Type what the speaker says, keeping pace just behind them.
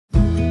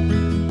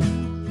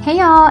Hey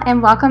y'all,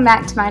 and welcome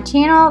back to my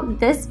channel.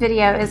 This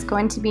video is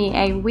going to be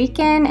a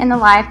weekend in the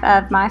life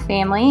of my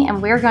family,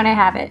 and we're going to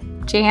have it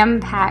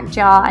jam-packed,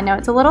 y'all. I know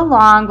it's a little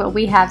long, but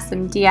we have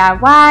some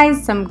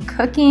DIYs, some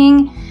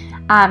cooking,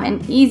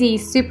 an easy,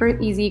 super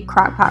easy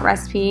crockpot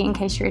recipe in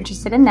case you're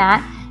interested in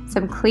that,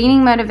 some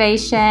cleaning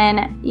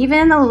motivation,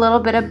 even a little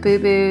bit of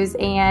boo-boos,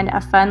 and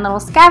a fun little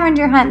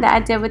scavenger hunt that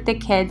I did with the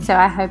kids. So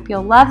I hope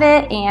you'll love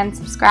it, and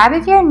subscribe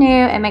if you're new,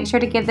 and make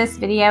sure to give this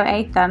video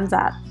a thumbs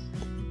up.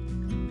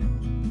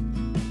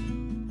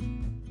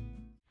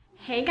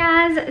 Hey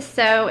guys,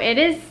 so it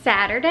is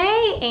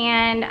Saturday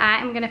and I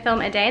am gonna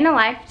film a day in the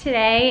life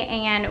today,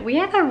 and we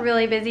had a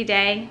really busy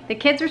day. The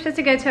kids were supposed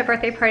to go to a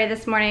birthday party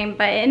this morning,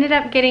 but it ended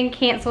up getting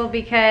canceled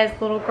because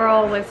the little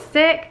girl was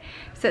sick,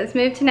 so it's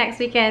moved to next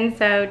weekend.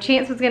 So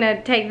Chance was gonna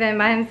take them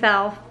by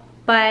himself,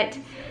 but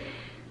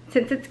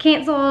since it's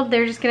canceled,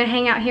 they're just gonna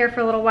hang out here for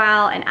a little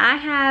while, and I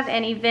have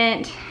an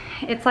event.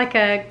 It's like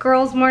a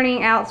girls'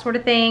 morning out sort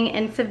of thing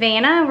in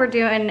Savannah. We're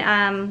doing,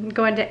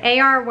 going to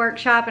AR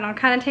workshop, and I'll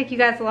kind of take you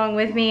guys along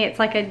with me. It's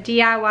like a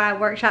DIY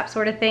workshop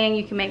sort of thing.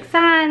 You can make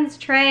signs,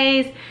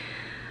 trays,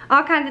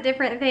 all kinds of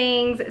different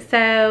things.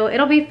 So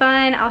it'll be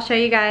fun. I'll show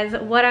you guys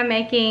what I'm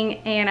making,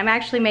 and I'm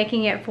actually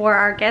making it for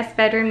our guest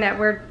bedroom that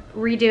we're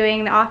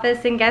redoing, the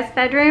office and guest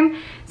bedroom.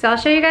 So I'll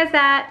show you guys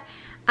that.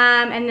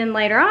 And then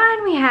later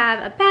on we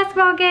have a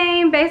basketball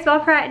game, baseball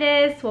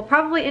practice. We'll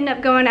probably end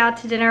up going out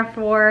to dinner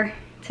for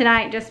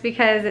tonight just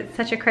because it's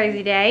such a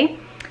crazy day.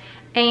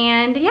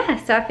 And yeah,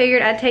 so I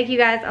figured I'd take you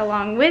guys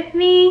along with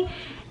me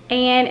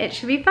and it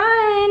should be fun.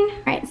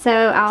 All right, so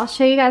I'll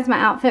show you guys my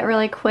outfit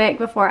really quick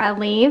before I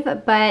leave,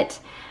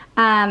 but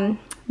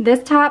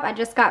this top I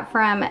just got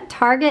from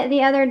Target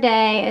the other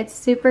day. It's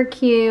super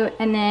cute.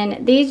 And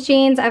then these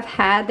jeans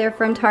they're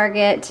from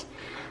Target.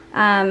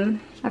 I've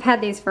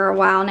had these for a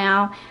while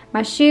now.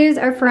 My shoes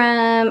are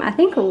from, I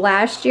think,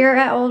 last year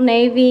at Old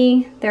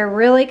Navy. They're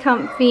really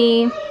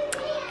comfy.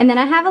 And then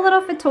I have a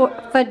little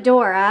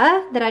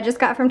fedora that I just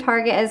got from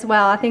Target as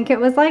well. I think it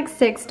was like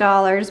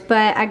 $6,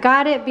 but I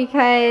got it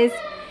because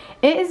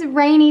it is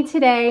rainy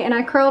today and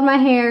I curled my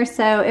hair,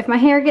 so if my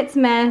hair gets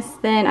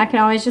messed, then I can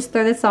always just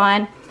throw this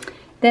on.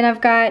 Then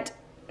I've got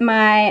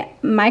my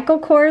Michael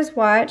Kors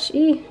watch.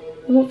 It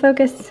won't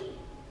focus.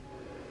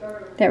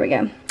 There we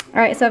go.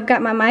 Alright, so I've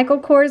got my Michael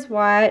Kors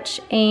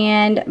watch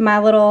and my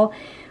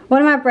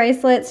one of my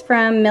bracelets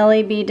from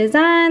Millie B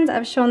Designs.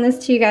 I've shown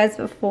this to you guys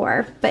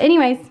before. But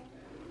anyways,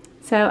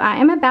 so I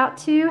am about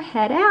to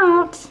head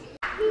out,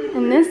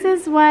 and this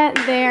is what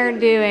they're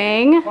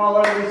doing. Fall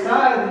over the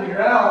side and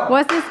you're out.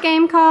 What's this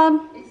game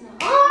called? It's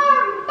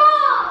arm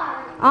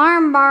bar.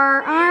 Arm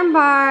bar, arm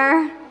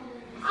bar.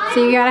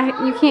 So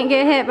you can't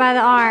get hit by the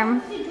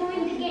arm.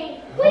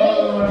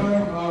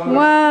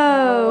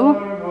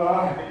 Whoa.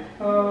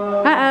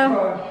 Uh-oh.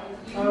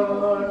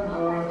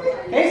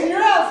 Hey, so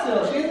you're out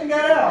still. She hasn't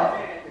got out.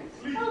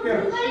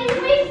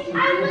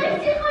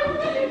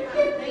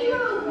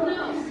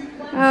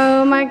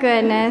 Oh my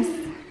goodness.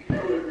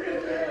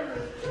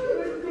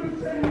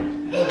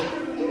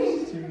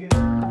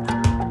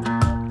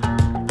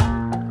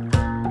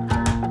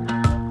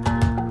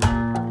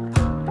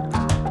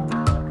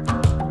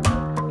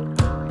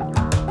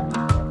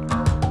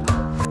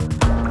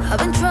 I've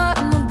been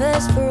trying my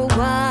best for a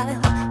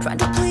while, trying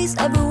to please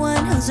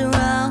everyone who's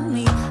around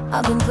me.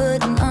 I've been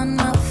putting on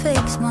a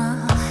fake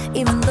smile,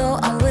 even though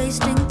I'm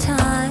wasting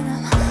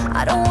time.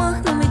 I don't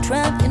want to be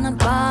trapped in a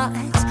box,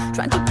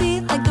 trying to be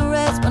like the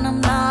rest when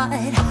I'm not.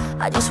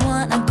 I just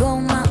wanna go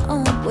my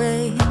own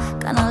way,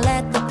 gonna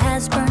let the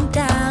past burn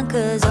down.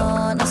 Cause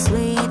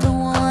honestly, don't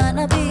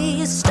wanna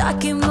be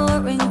stuck in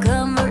boring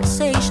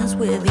conversations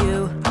with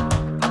you.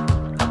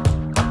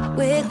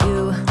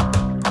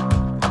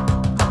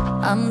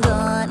 I'm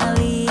gonna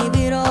leave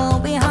it all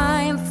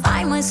behind,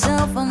 find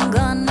myself, I'm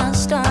gonna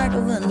start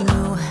over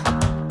new.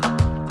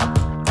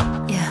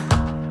 Yeah,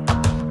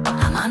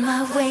 I'm on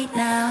my way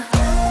now.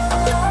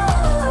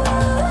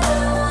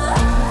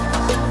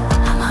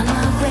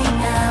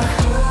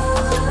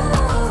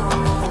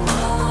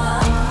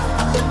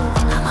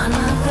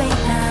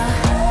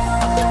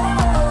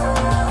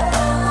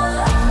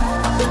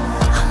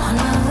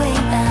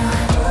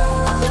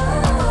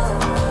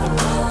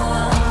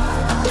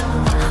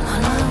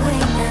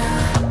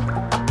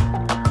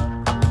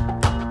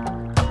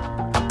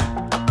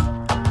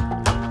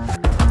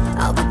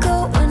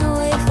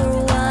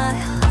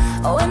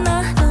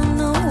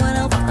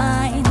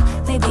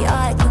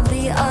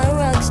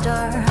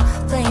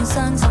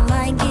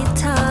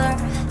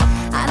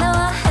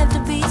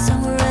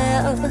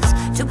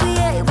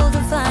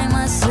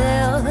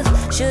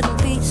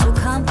 Shouldn't be so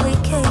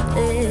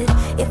complicated.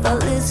 If I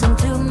listen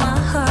to my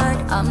heart,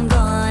 I'm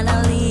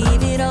gonna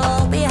leave it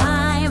all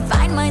behind,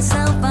 find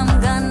myself,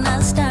 I'm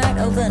gonna start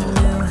over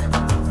new.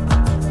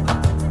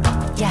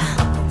 Yeah,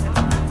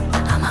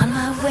 I'm on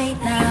my way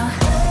now.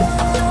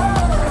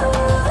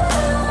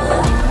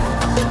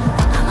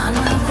 I'm on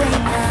my way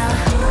now.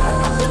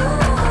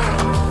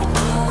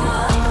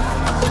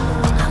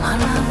 I'm on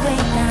my way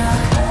now.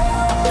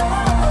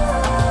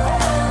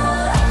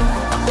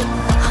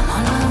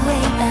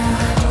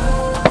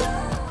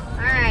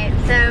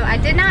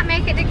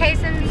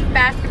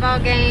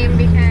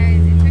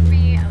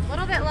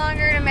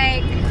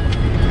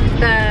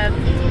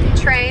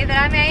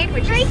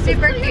 which is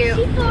super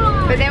cute.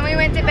 But then we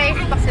went to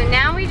baseball. So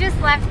now we just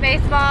left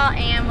baseball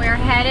and we're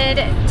headed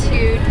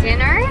to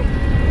dinner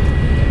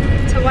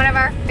to one of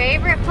our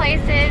favorite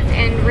places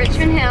in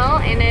Richmond Hill,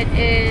 and it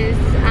is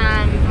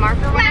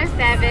Marker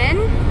 107.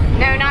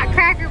 No, not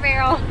Cracker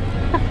Barrel.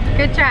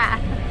 Good try.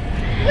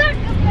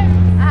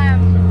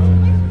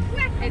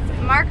 It's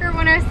Marker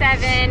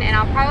 107, and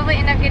I'll probably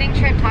end up getting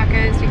shrimp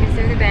tacos because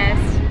they're the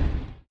best.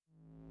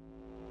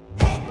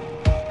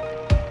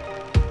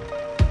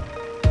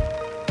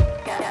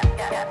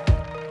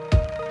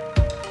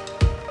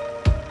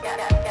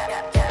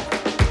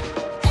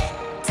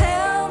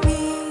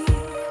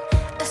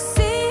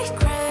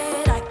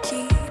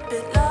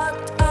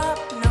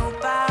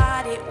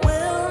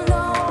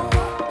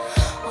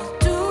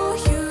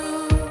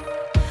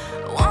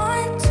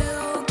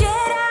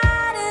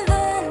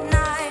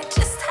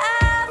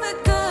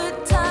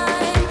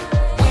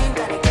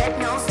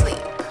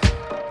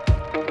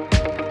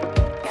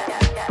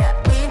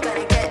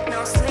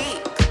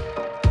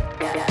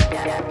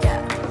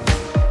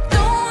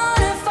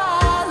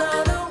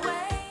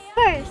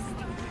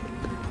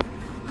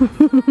 So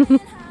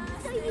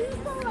you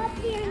go up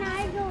here and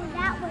I go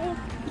that way.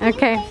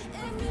 Okay.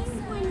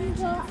 When you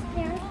go up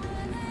there.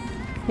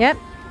 Yep.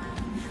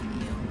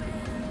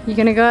 You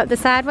gonna go up the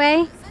side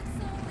way?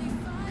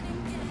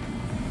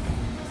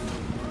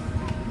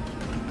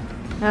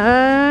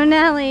 Oh,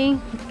 Nelly,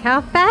 look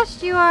how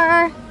fast you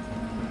are.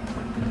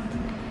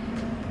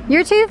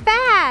 You're too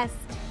fast.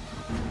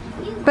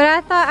 But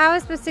I thought I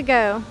was supposed to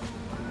go.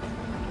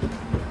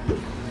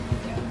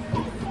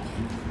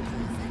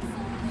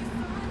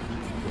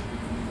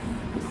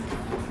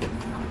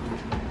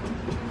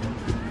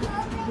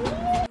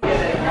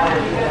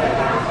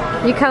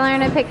 You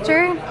coloring a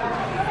picture?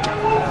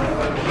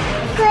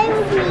 Play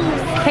with me.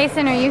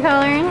 Kason, are you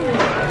coloring? No?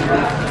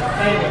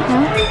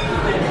 This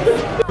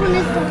one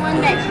is the one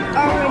that's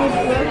already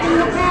broken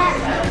the back.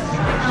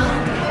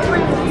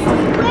 Wait.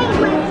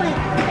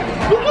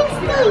 You can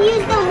still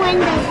use the one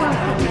that's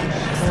broken.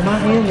 Well, my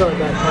hands aren't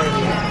that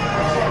tiny.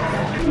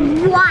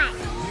 What?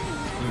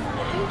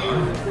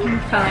 You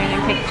coloring a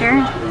picture?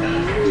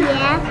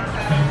 Yeah.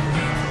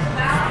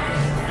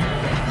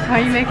 Why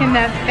are you making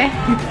that face?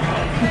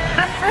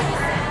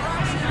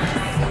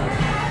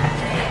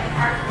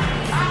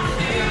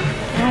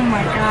 Oh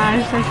my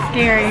gosh, that's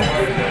scary.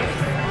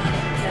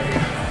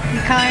 You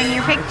coloring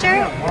your picture?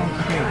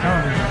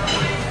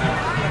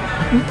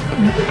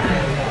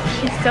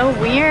 She's so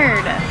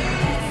weird.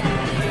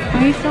 Why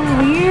are you so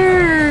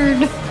weird?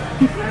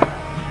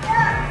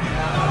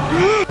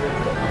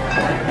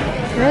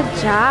 Good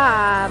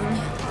job.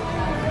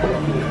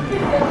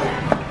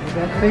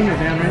 That finger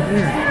down right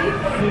there.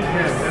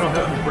 Yeah, that'll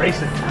help you brace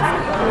it.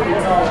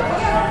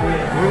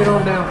 Move it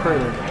on down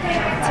further.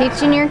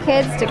 Teaching your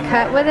kids to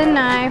cut with a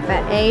knife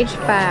at age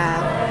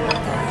 5.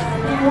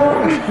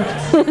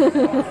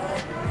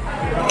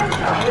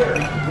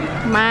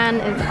 Mine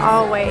is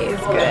always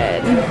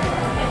good.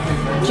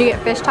 Did you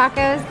get fish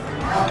tacos?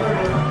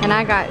 And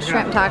I got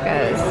shrimp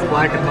tacos.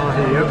 Black and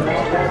mahi, yep.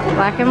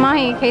 Black and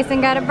mahi.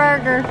 Kason got a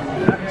burger.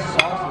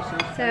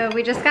 So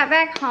we just got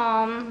back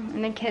home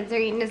and the kids are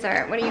eating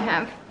dessert. What do you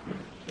have?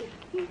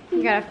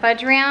 You got a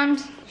fudge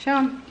round? Show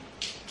them.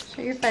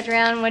 Show your fudge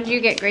round. What did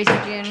you get, Gracie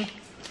June?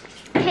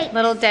 Cake.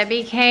 Little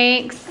Debbie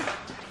cakes.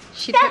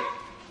 She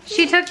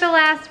took the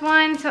last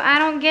one, so I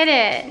don't get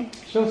it.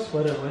 She'll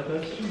split it with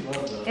us. She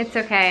loves us. It's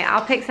okay.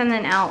 I'll pick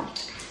something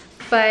else.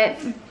 But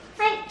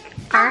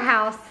our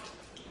house,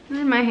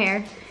 my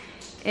hair,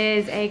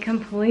 is a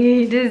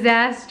complete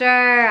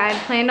disaster. I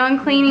planned on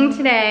cleaning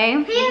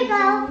today. Here you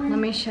go. Let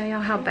me show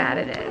y'all how bad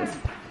it is.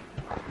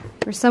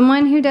 For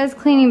someone who does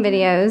cleaning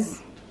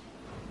videos,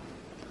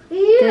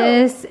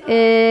 this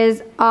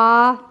is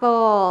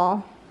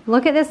awful.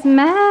 Look at this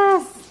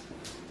mess.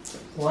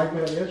 Like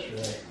that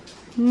yesterday.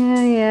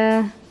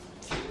 Yeah.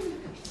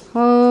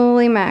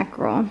 Holy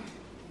mackerel.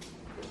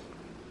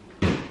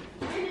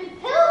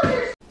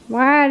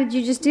 Why did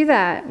you just do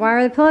that? Why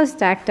are the pillows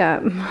stacked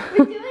up?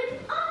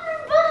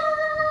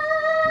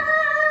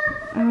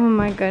 Oh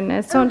my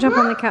goodness. Don't jump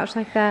on the couch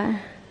like that.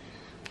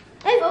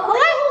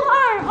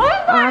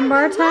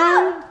 Armbar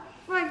time?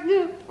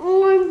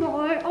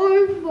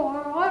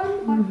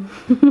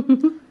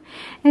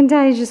 And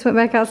Daddy just went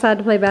back outside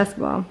to play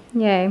basketball.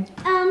 Yay.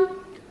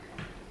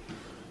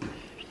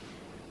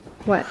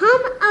 What? Come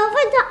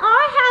over to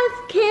our house,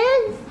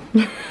 kids.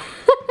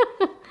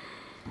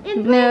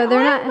 And No,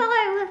 they're not.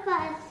 With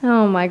us.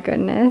 Oh my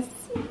goodness.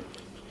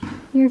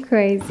 You're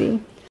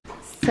crazy.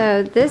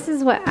 So this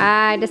is what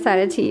I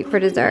decided to eat for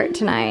dessert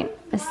tonight.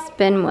 A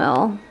spin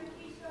wheel.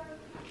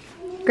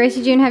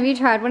 Gracie June, have you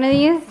tried one of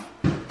these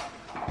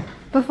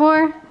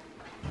before?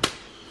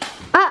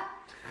 Ah!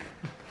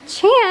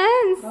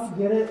 Chance! I'll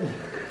get it.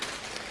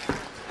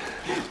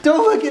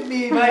 Don't look at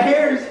me, my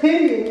hair is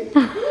hideous.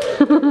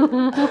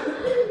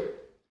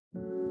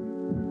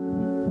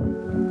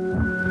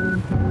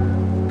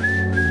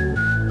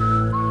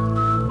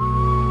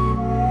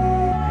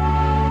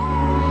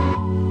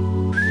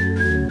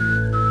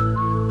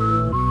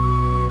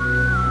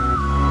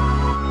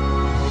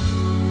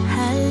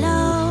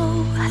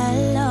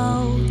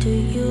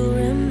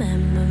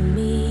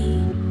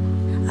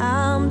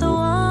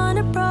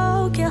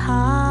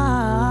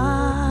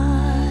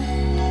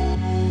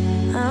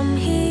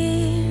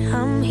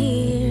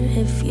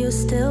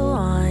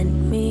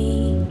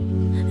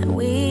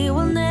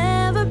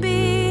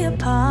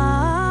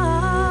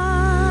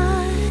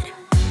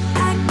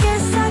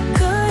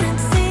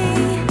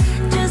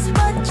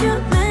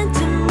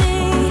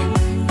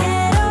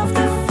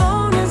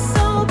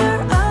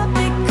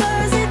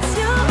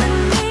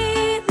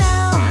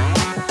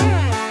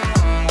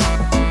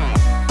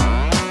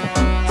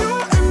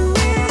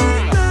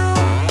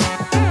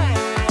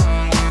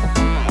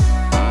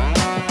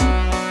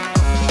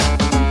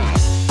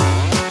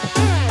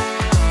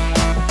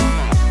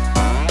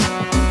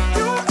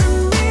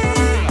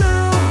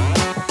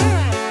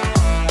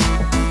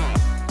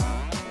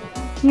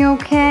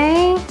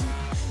 okay?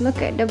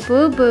 Look at the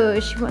boo-boo.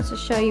 She wants to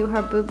show you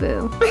her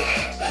boo-boo.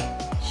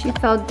 She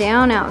fell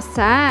down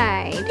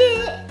outside.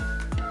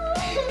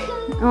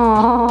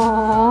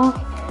 Aww.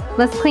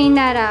 Let's clean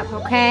that up,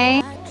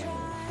 okay?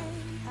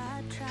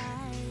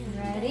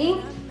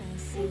 Ready?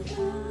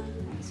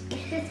 Let's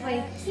put this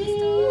way.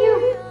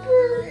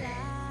 Good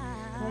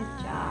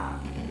job.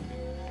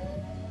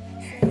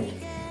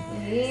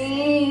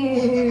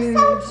 Ew.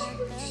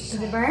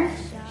 Does it burn? It's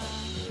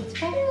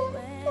okay.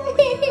 It's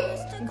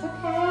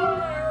okay.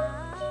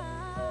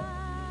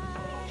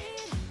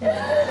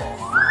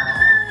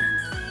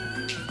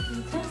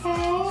 It's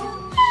okay.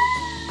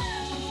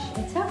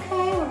 It's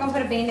okay. We're gonna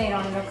put a Band-Aid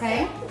on it,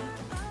 okay?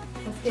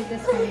 Let's get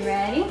this one. You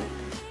ready?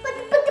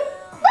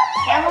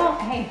 That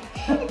won't, hey.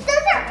 It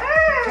doesn't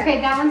hurt. Okay,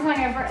 that one's not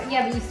gonna burn.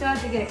 Yeah, but you still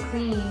have to get it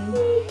clean.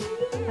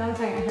 That one's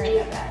not gonna hurt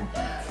that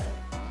bad.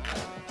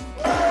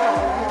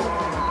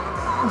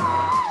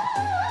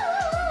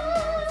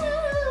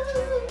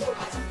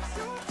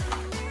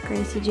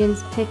 Gracie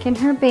Jean's picking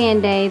her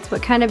Band-Aids.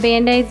 What kind of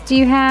Band-Aids do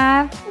you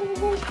have?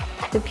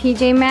 The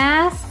PJ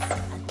Masks?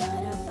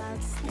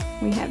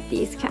 We have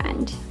these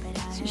kind.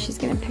 So she's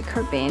gonna pick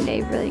her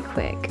Band-Aid really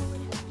quick.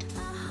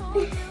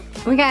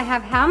 We gotta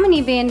have how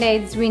many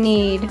Band-Aids we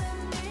need?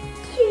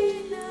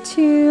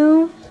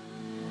 Two.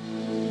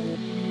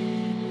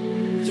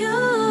 You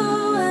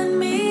and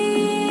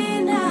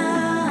me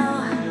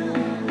now.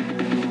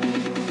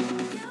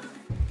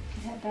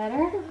 Is that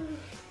better?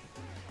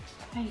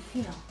 How do you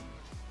feel?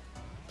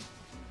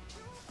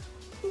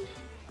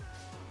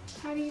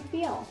 How do you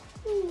feel?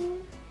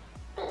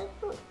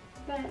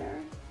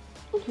 Better.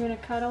 You wanna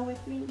cuddle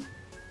with me?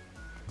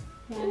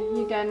 Yeah,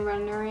 you done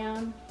running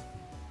around?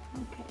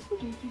 Okay,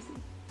 give me a kiss.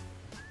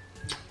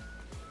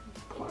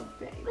 Poor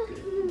baby.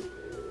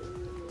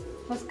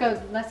 Let's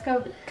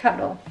go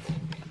cuddle.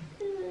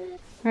 All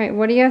right,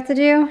 what do you have to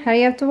do? How do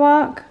you have to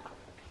walk?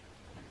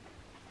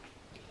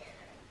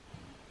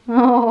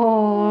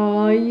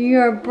 Oh,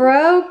 you're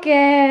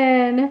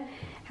broken.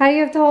 How do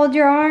you have to hold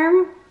your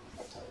arm?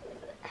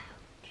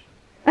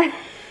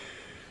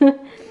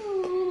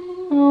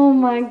 Oh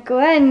my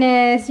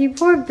goodness, you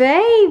poor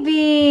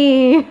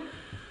baby.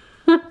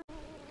 All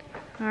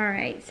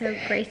right, so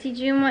Gracie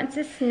June wants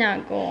to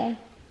snuggle.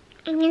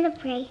 I'm gonna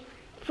pray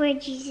for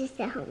Jesus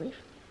to help me.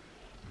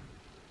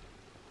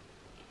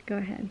 Go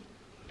ahead.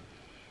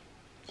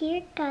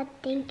 Dear God,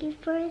 thank you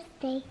for this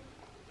day.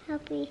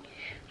 Help me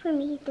for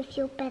me to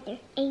feel better.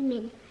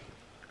 Amen.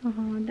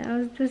 Oh, that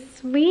was the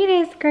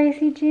sweetest,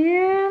 Gracie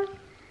June.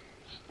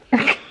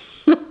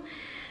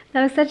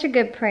 That was such a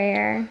good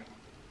prayer,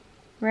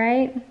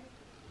 right?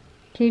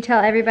 Can you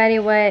tell everybody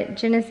what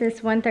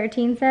Genesis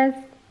 1:13 says?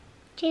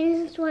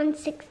 Genesis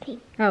 1:16.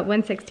 Oh,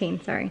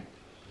 1:16, sorry.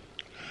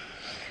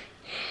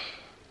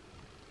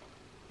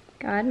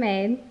 God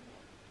made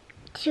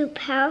Two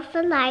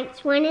powerful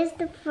lights. One is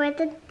for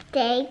the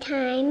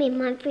daytime and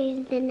one for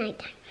the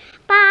nighttime.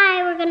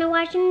 Bye. We're gonna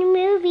watch a new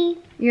movie.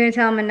 You gonna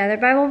tell them another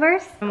Bible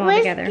verse? Them all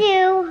Let's together.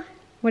 do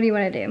What do you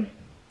want to do?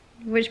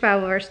 Which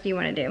Bible verse do you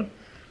want to do?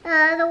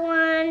 the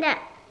one that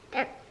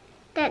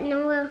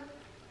Noah.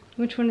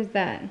 Which one is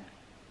that?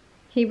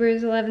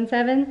 Hebrews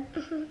 11:7?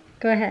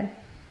 Go ahead.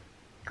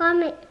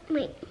 God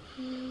wait.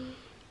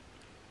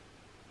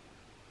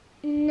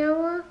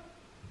 Noah,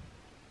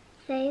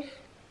 faith.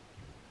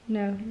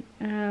 No.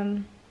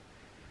 I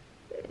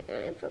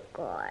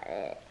forgot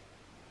it.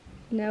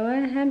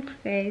 Noah had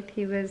faith.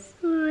 He was...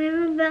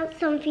 I'm about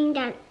something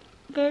that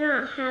did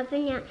not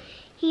happen yet.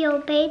 He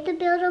obeyed to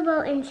build a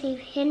boat and save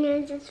him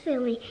and his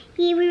family.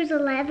 Hebrews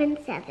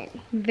 11:7.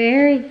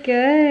 Very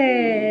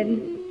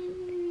good.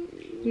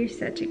 You're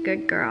such a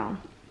good girl.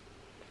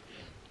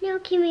 Now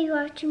can we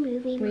watch a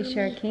movie? We Mommy?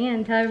 sure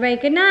can. Tell everybody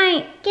good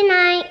night. Good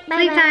night. Bye.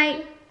 Sleep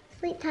tight.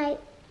 Sleep tight.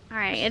 All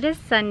right, it is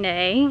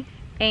Sunday,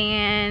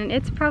 and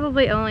it's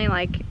probably only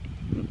like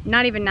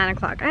not even 9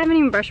 o'clock. I haven't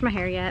even brushed my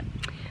hair yet,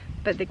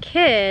 but the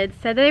kids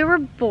said they were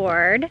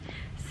bored,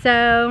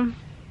 so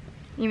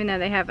even though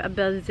they have a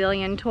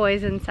bazillion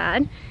toys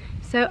inside,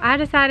 so I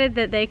decided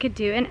that they could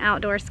do an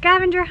outdoor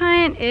scavenger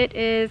hunt. It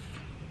is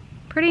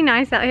pretty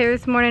nice out here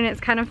this morning. It's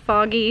kind of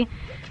foggy,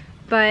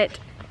 but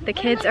the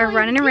kids are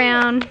running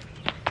around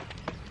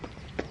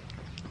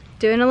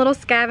doing a little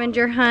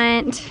scavenger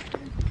hunt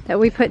that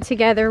we put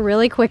together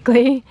really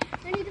quickly.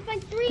 I need to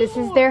find 3 This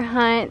more. is their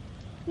hunt.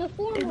 No,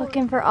 4 They're more.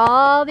 looking for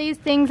all these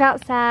things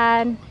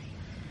outside.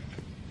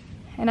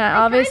 And I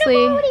obviously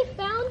already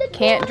found a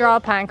can't toy. draw a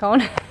pine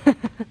cone.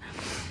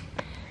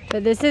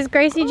 But this is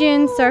Gracie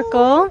June's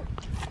circle.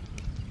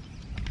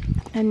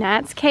 And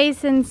that's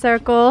Kaysen's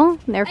circle.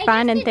 They're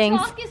finding things.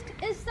 Chalk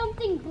is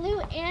something blue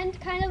and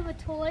kind of a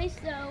toy,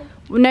 so.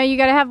 No, you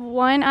gotta have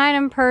one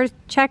item per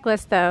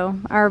checklist though,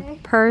 or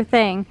per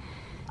thing.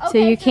 So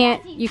Okay, you so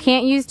can't that's you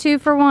can't use 2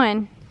 for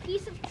 1.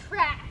 Piece of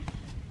trash.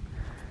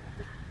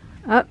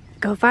 Oh,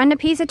 go find a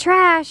piece of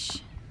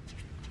trash.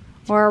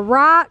 Or a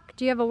rock.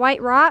 Do you have a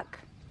white rock?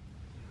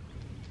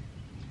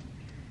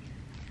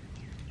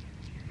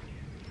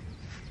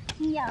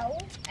 No.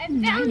 I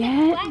found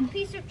a black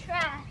piece of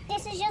trash.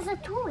 This is just a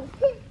toy.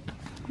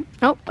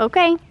 Oh,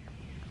 okay.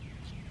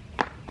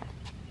 All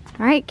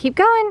right, keep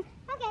going.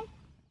 Okay.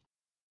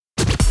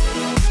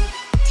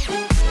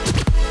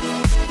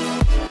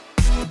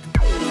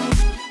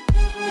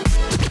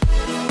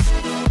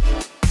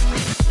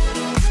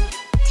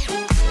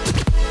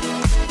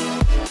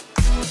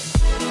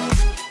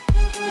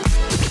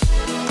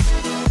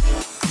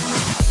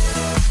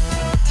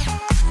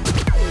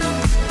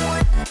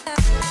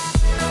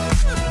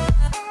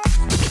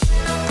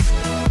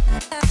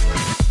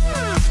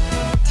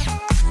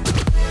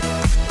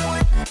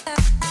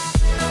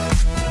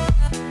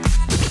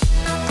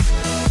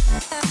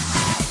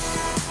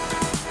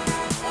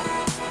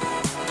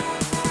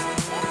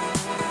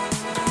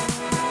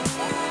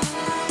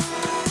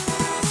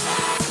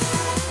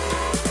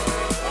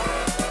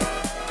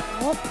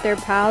 Their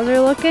piles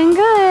are looking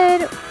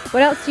good.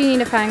 What else do you need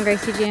to find,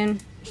 Gracie June?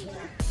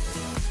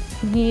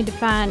 You need to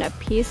find a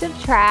piece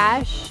of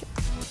trash,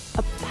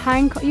 a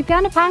pine cone. You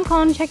found a pine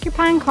cone. Check your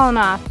pine cone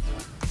off.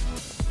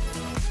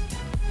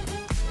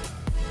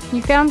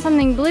 You found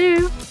something blue.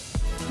 You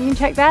can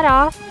check that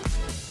off.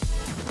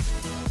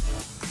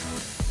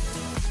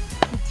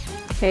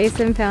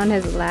 Kason found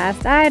his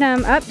last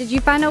item. Oh, did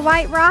you find a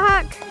white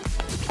rock?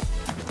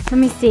 Let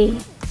me see.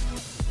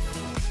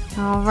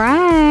 All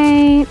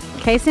right.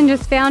 Kason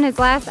just found his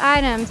last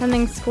item,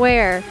 something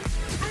square.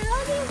 I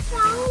already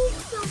found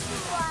something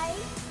white.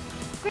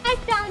 I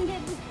found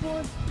it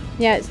before.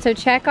 Yeah, so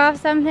check off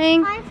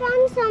something. I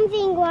found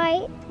something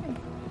white.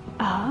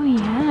 Oh,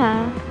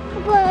 yeah.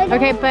 But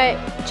Okay, but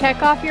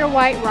check off your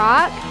white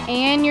rock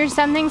and your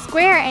something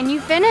square, and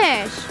you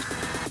finished.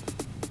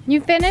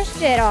 You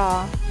finished it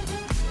all.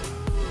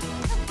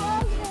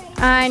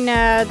 I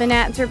know, the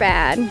gnats are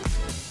bad.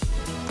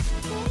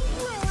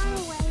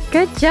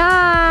 Good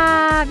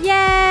job!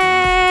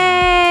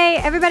 Yay!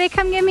 Everybody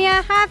come give me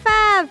a high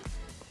five!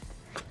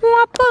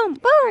 Boom,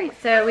 boom!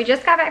 So we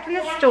just got back from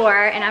the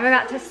store and I'm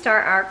about to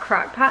start our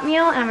crock pot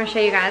meal and I'm gonna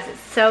show you guys.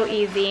 It's so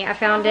easy. I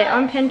found it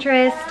on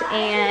Pinterest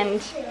and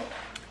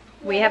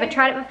we haven't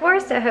tried it before,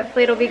 so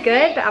hopefully it'll be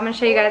good, but I'm gonna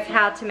show you guys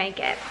how to make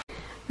it.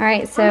 All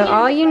right, so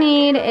all you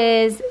need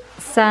is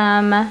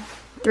some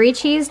 3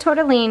 cheese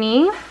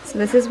tortellini. So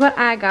this is what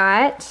I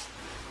got.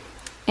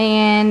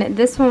 And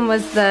this one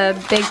was the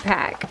big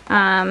pack.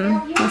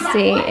 Let's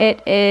see,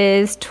 it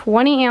is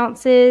 20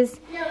 ounces.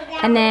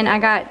 And then I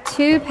got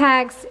 2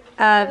 packs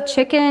of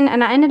chicken,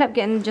 and I ended up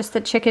getting just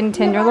the chicken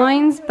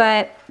tenderloins,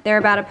 but they're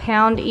about a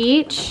pound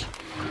each.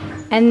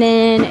 And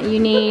then you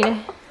need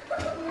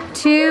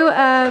 2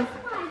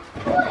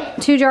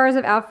 jars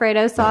of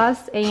Alfredo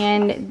sauce,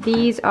 and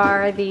these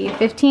are the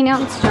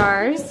 15-ounce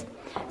jars.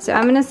 So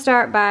I'm gonna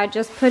start by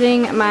just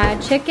putting my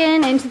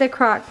chicken into the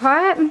crock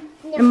pot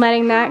and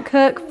letting that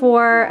cook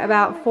for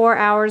about 4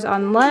 hours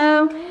on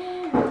low,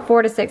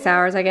 4 to 6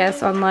 hours, I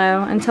guess, on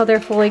low, until they're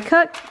fully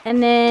cooked.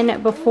 And then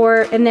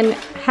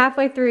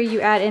halfway through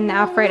you add in the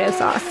Alfredo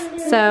sauce.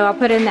 So I'll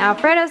put in the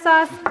Alfredo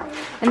sauce,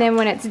 and then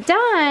when it's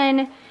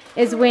done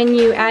is when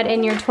you add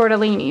in your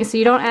tortellini. So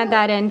you don't add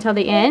that in till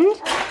the end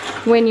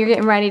when you're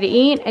getting ready to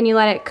eat, and you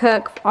let it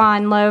cook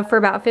on low for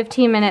about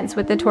 15 minutes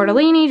with the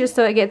tortellini, just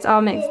so it gets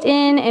all mixed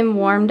in and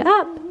warmed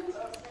up.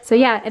 So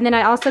yeah, and then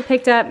I also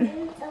picked up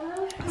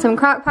some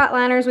crock pot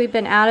liners. We've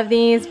been out of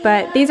these,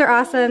 but these are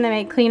awesome. They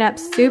make cleanup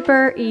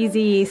super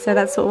easy, so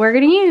that's what we're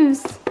gonna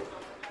use.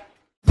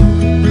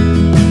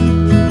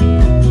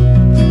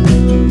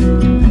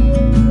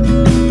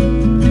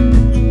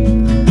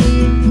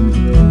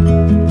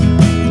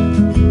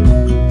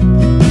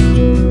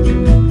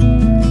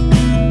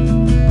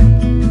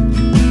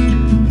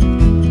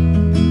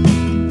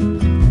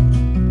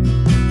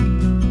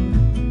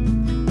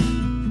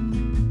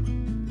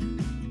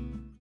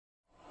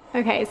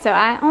 Okay, so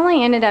I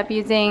only ended up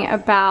using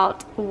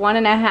about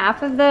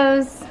 1.5 of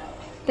those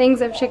things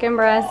of chicken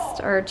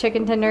breast or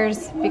chicken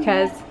tenders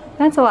because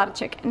that's a lot of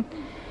chicken.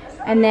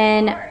 And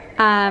then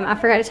I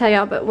forgot to tell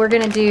y'all, but we're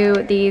gonna do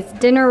these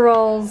dinner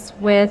rolls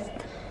with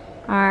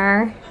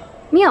our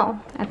meal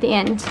at the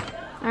end.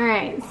 All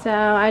right, so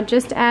I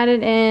just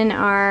added in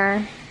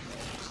our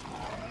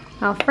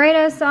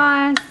Alfredo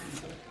sauce,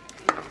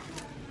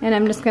 and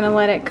I'm just gonna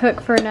let it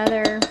cook for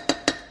another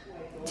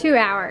 2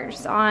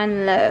 hours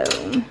on low.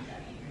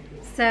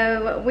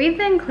 So we've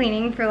been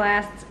cleaning for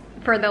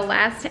the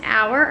last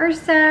hour or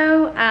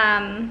so.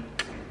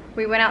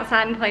 We went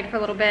outside and played for a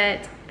little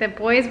bit. The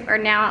boys are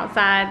now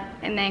outside,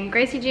 and then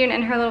Gracie June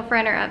and her little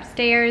friend are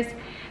upstairs.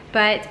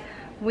 But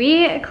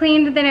we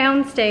cleaned the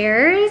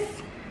downstairs.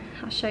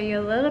 I'll show you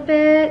a little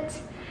bit.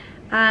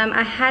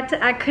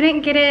 I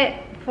couldn't get it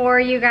for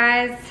you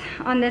guys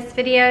on this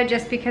video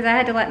just because I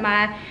had to let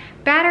my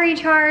battery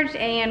charge,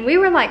 and we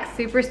were like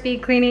super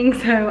speed cleaning,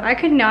 so I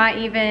could not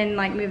even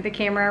like move the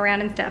camera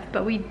around and stuff.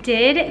 But we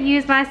did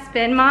use my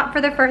spin mop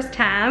for the first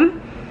time.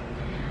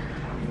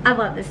 I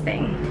love this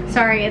thing.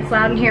 Sorry, it's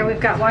loud in here. We've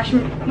got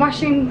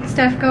washing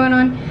stuff going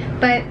on,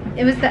 but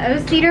it was the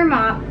O-Cedar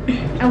mop.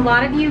 A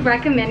lot of you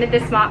recommended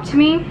this mop to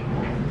me,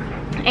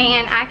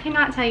 and I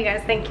cannot tell you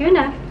guys thank you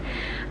enough.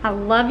 I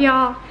love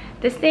y'all.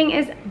 This thing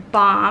is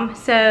bomb.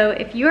 So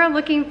if you are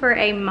looking for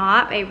a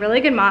mop, a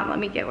really good mop, let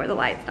me get where the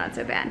light's not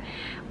so bad.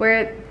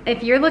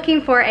 If you're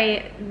looking for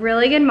a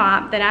really good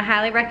mop, then I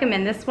highly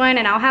recommend this one,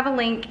 and I'll have a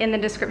link in the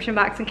description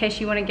box in case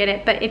you want to get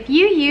it. But if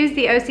you use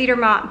the O-Cedar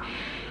mop,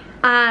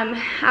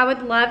 I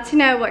would love to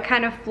know what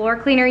kind of floor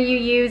cleaner you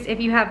use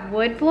if you have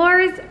wood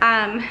floors.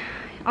 On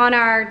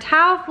our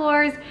tile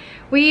floors,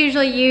 we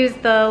usually use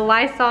the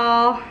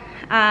Lysol.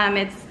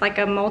 It's like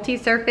a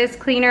multi-surface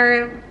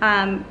cleaner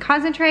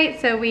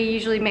concentrate, so we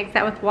usually mix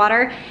that with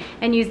water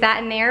and use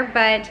that in there.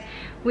 But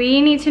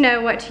we need to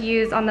know what to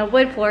use on the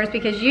wood floors,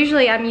 because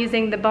usually I'm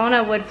using the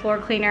Bona wood floor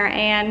cleaner,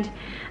 and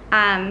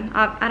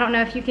I don't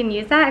know if you can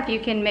use that, if you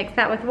can mix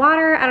that with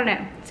water, I don't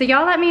know. So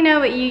y'all let me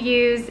know what you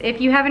use. If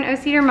you have an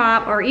O-Cedar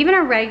mop or even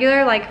a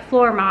regular like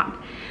floor mop,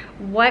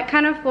 what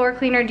kind of floor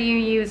cleaner do you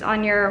use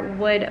on your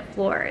wood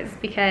floors?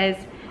 Because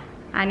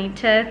I need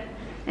to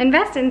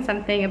invest in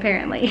something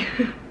apparently.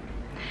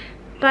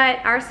 But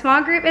our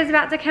small group is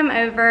about to come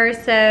over,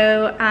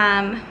 so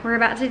we're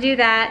about to do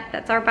that.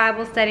 That's our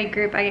Bible study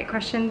group. I get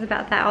questions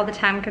about that all the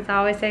time because I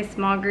always say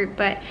small group,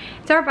 but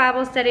it's our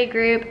Bible study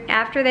group.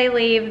 After they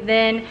leave,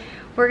 then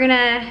we're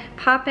gonna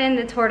pop in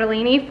the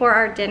tortellini for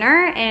our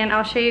dinner, and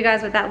I'll show you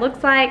guys what that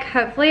looks like.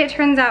 Hopefully it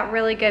turns out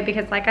really good,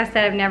 because like I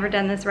said, I've never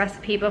done this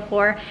recipe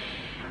before.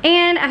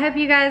 And I hope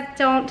you guys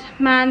don't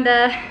mind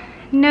the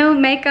no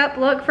makeup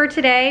look for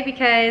today,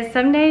 because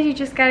some days you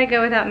just gotta go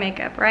without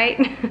makeup, right?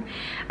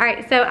 All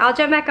right, so I'll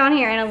jump back on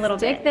here in a little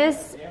bit. Stick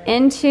this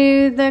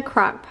into the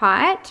crock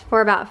pot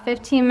for about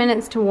 15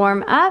 minutes to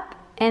warm up,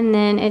 and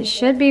then it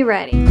should be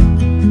ready.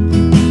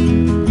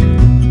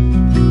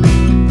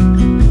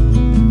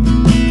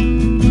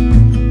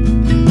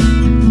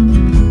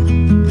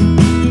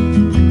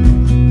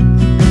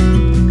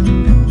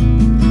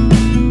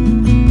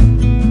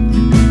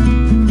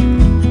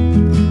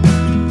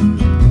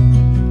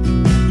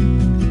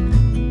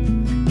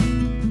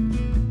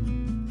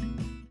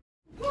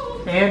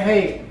 And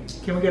hey,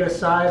 can we get a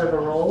side of a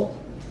roll?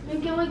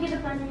 And can we get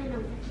a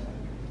banana?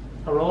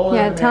 A roll?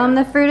 Yeah, and a tell them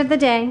banana. the fruit of the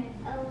day.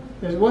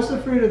 What's the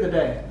fruit of the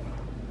day?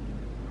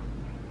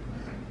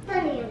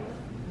 Banana.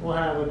 We'll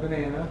have a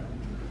banana.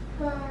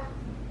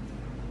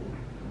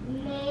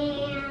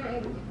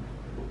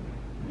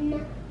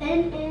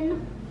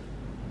 N.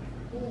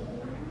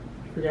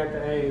 Forgot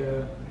the A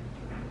though.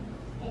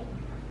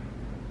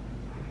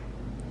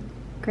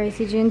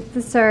 Gracie June's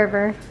the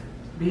server.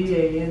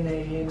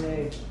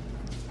 B-A-N-A-N-A.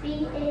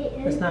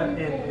 B-A-N. It's not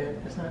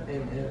N-N. It's not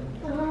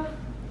N-N.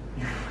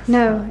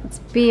 No, it's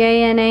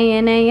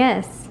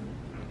B-A-N-A-N-A-S.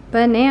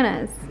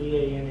 Bananas.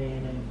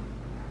 B-A-N-A-N-A.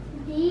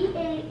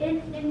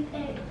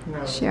 B-A-N-N-A.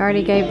 No, She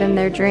already gave them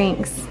their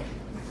drinks.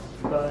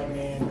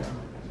 banana.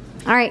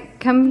 All right,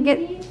 come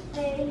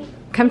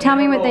tell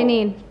me what they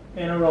need.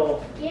 In a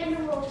roll. And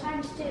a roll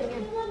times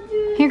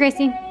 2. Here,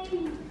 Gracie.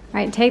 All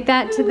right, take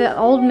that to the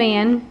old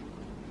man.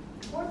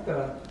 What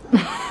the?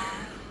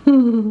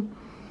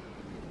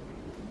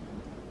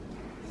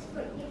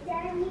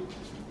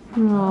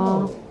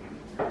 Aww.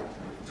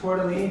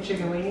 Tortellini,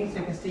 chickenini,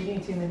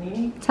 secostini,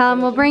 tinanini. Tell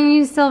him we'll bring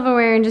you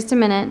silverware in just a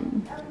minute.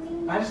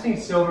 I just need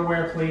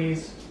silverware,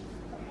 please.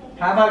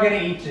 How am I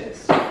gonna eat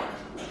this?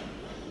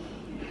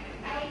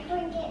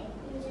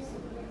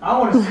 I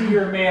want to see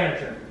your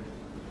manager.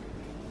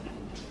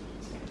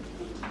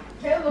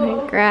 Let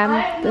me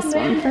grab this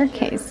one for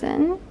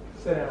Kason.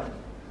 Sit down.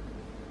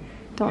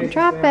 Don't Jason,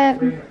 drop sit down. it.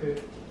 Bring the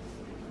food.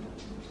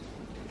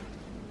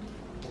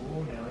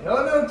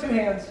 Oh no, 2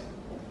 hands.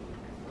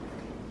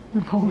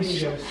 Oh, Here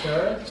you go,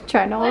 sir.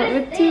 trying to hold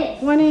it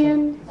with one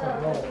hand. I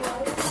don't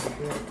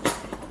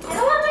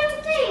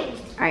have anything.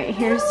 All right,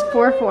 here's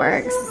 4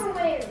 forks.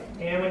 Silverware.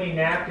 And we need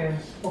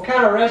napkins. What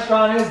kind of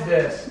restaurant is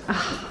this?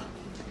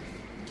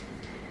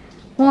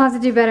 We'll have to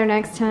do better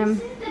next time.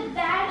 This is the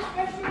baddest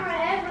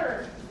restaurant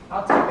ever.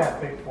 I'll take that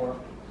big fork.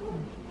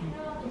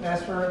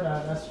 That's for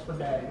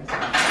Daddy.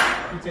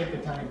 You take the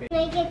tiny bit. Can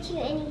I get you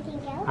anything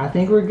else? I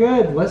think we're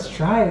good. Let's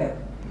try it.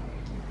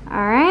 All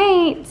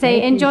right,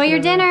 say Thank you, enjoy your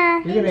sir.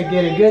 dinner. You're gonna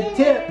get a good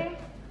tip.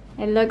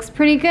 It looks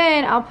pretty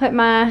good. I'll put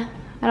I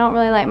don't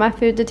really like my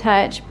food to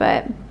touch,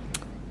 but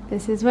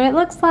this is what it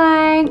looks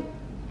like.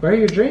 Where are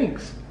your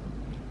drinks?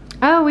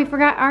 Oh, we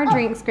forgot our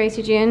drinks,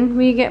 Gracie June.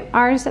 Will you get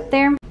ours up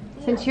there?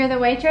 Since you're the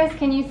waitress,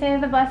 can you say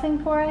the blessing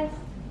for us?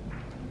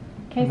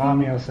 Casey?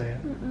 Mommy will say it.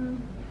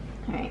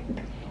 All right.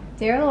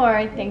 Dear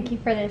Lord, thank you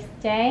for this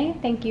day.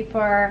 Thank you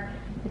for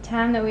the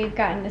time that we've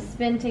gotten to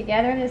spend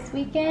together this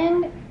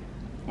weekend,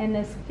 and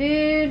this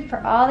food, for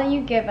all that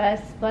you give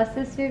us. Bless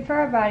this food for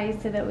our bodies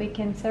so that we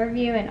can serve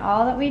you in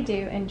all that we do.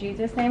 In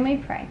Jesus' name we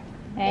pray.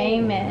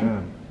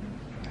 Amen.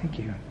 Thank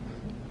you.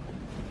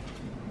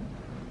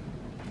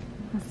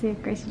 Let's see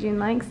if Gracie June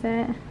likes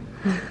it.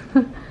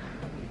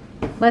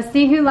 Let's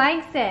see who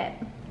likes it.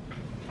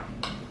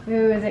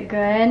 Ooh, is it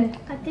good?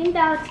 I think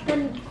that's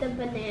the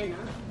banana.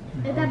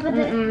 Is that the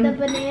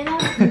banana?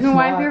 You can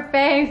wipe your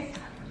face.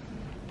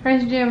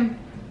 Gracie June,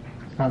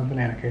 It's not the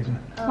banana case.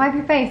 wipe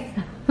your face.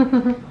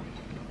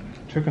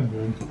 Chicken's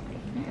good.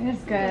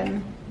 It's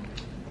good.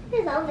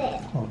 I love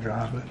it. I'll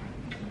drop it.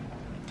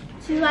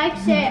 She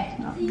likes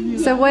it.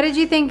 So what did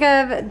you think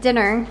of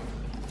dinner?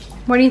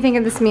 What do you think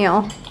of this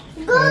meal?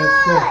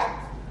 Good.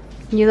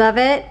 You love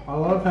it? I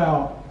love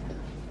how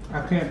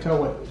I can't tell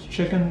what it's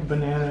chicken,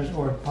 bananas,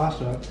 or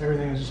pasta.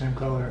 Everything is the same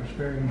color. It's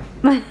very.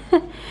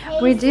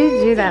 We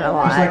do that a It's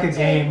lot. like a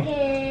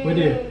game. We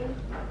do.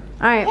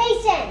 All right.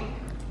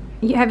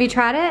 Jason. Have you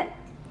tried it?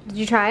 Did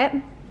you try it?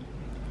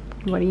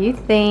 What do you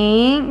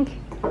think?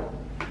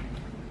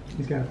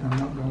 He's got a thumb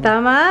up going.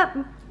 Thumb up?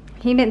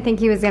 He didn't think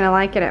he was gonna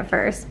like it at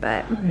first,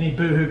 but And he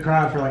boo-hoo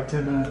cried for like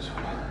 10 minutes.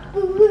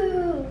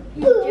 Oh,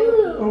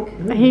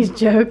 he's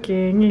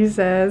joking, he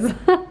says.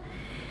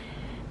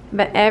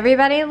 But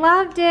everybody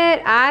loved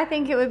it. I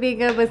think it would be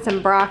good with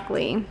some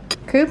broccoli.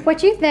 Coop,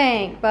 what you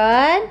think, bud?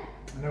 I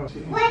know.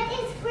 What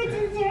is for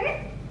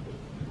dessert?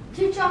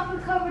 2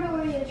 chocolate covered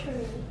Oreos for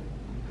me.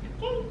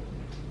 Okay.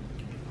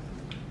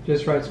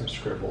 Just write some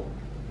scribble.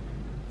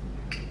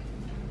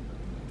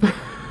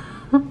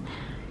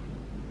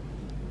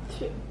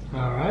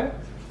 All right.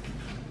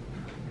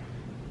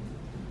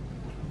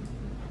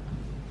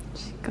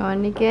 Just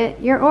going to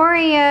get your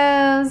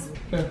Oreos.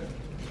 Okay.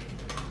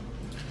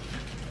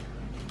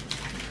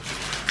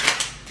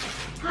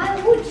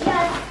 I would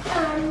just,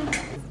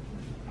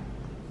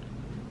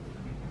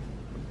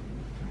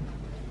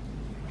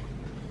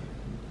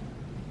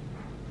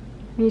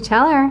 You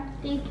tell her.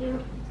 Thank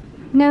you.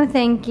 No,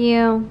 thank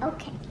you.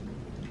 Okay.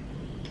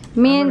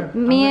 Me I'm and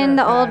gonna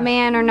the old pass.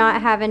 man are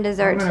not having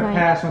dessert I'm gonna tonight.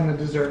 pass on the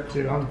dessert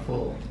too. I'm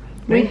full.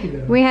 Thank you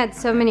though. We had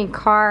so many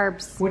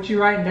carbs. What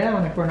you writing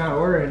down if we're not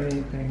ordering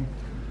anything?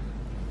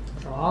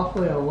 It's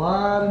awfully a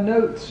lot of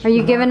notes. Are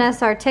you giving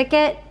us our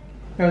ticket?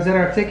 Oh, is that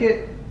our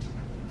ticket?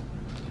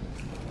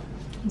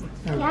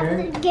 You Okay.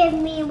 have to give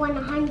me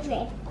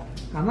 100.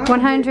 I'm not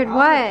 100 I'll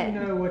what? let you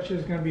know which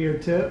is gonna be your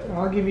tip.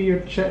 I'll give you your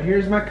check.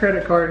 Here's my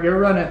credit card. Go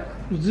run it.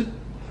 Zip.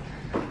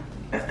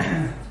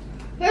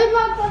 Here's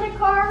my credit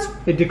card.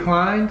 It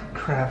declined?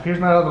 Crap. Here's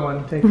my other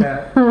one. Take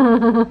that.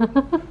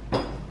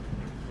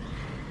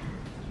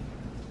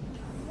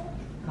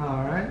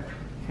 Alright.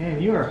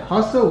 Man, you are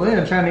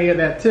hustling trying to get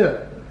that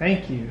tip.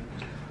 Thank you.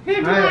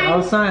 Here's Alright, I'll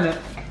mine. sign it.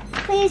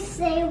 Please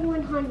say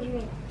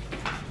 100.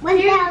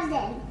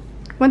 1,000.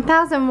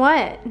 1,000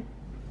 what?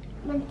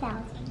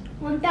 1,000.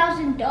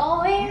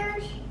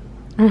 $1,000?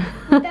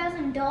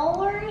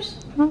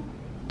 $1,000?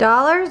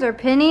 Dollars or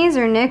pennies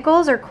or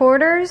nickels or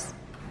quarters?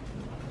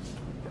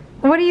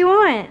 What do you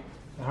want?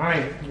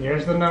 Alright,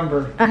 here's the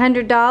number.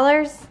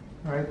 $100?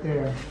 Right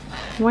there.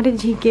 What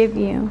did he give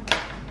you?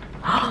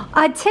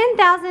 A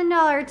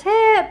 $10,000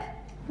 tip?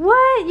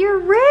 What? You're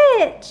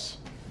rich.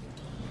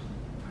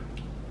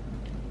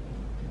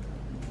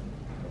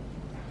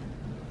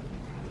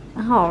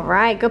 All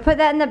right, go put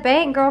that in the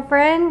bank,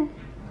 girlfriend.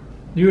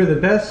 You are the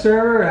best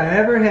server I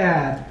ever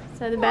had.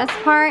 So the best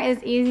part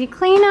is easy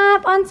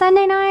cleanup on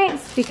Sunday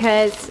nights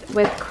because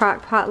with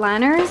Crockpot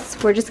liners,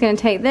 we're just gonna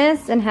take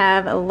this and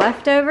have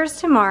leftovers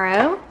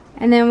tomorrow.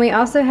 And then we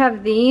also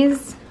have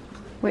these,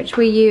 which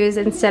we use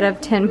instead of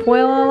tin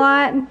foil a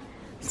lot.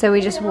 So we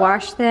just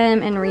wash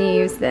them and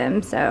reuse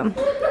them. So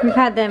we've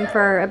had them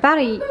for about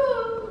a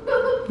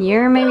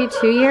year, maybe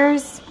 2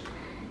 years,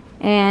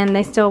 and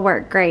they still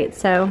work great.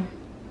 So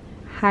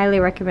highly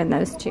recommend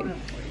those two.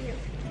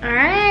 All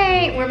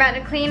right, we're about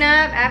to clean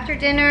up after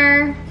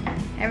dinner.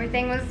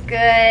 Everything was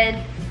good.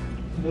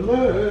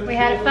 We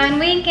had a fun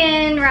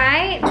weekend,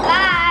 right?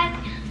 Bye.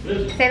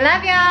 Say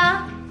love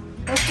y'all.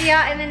 We'll see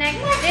y'all in the next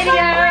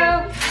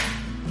video.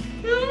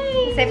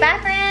 Say bye,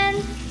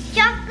 friends.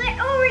 Chocolate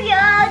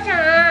Oreo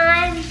time.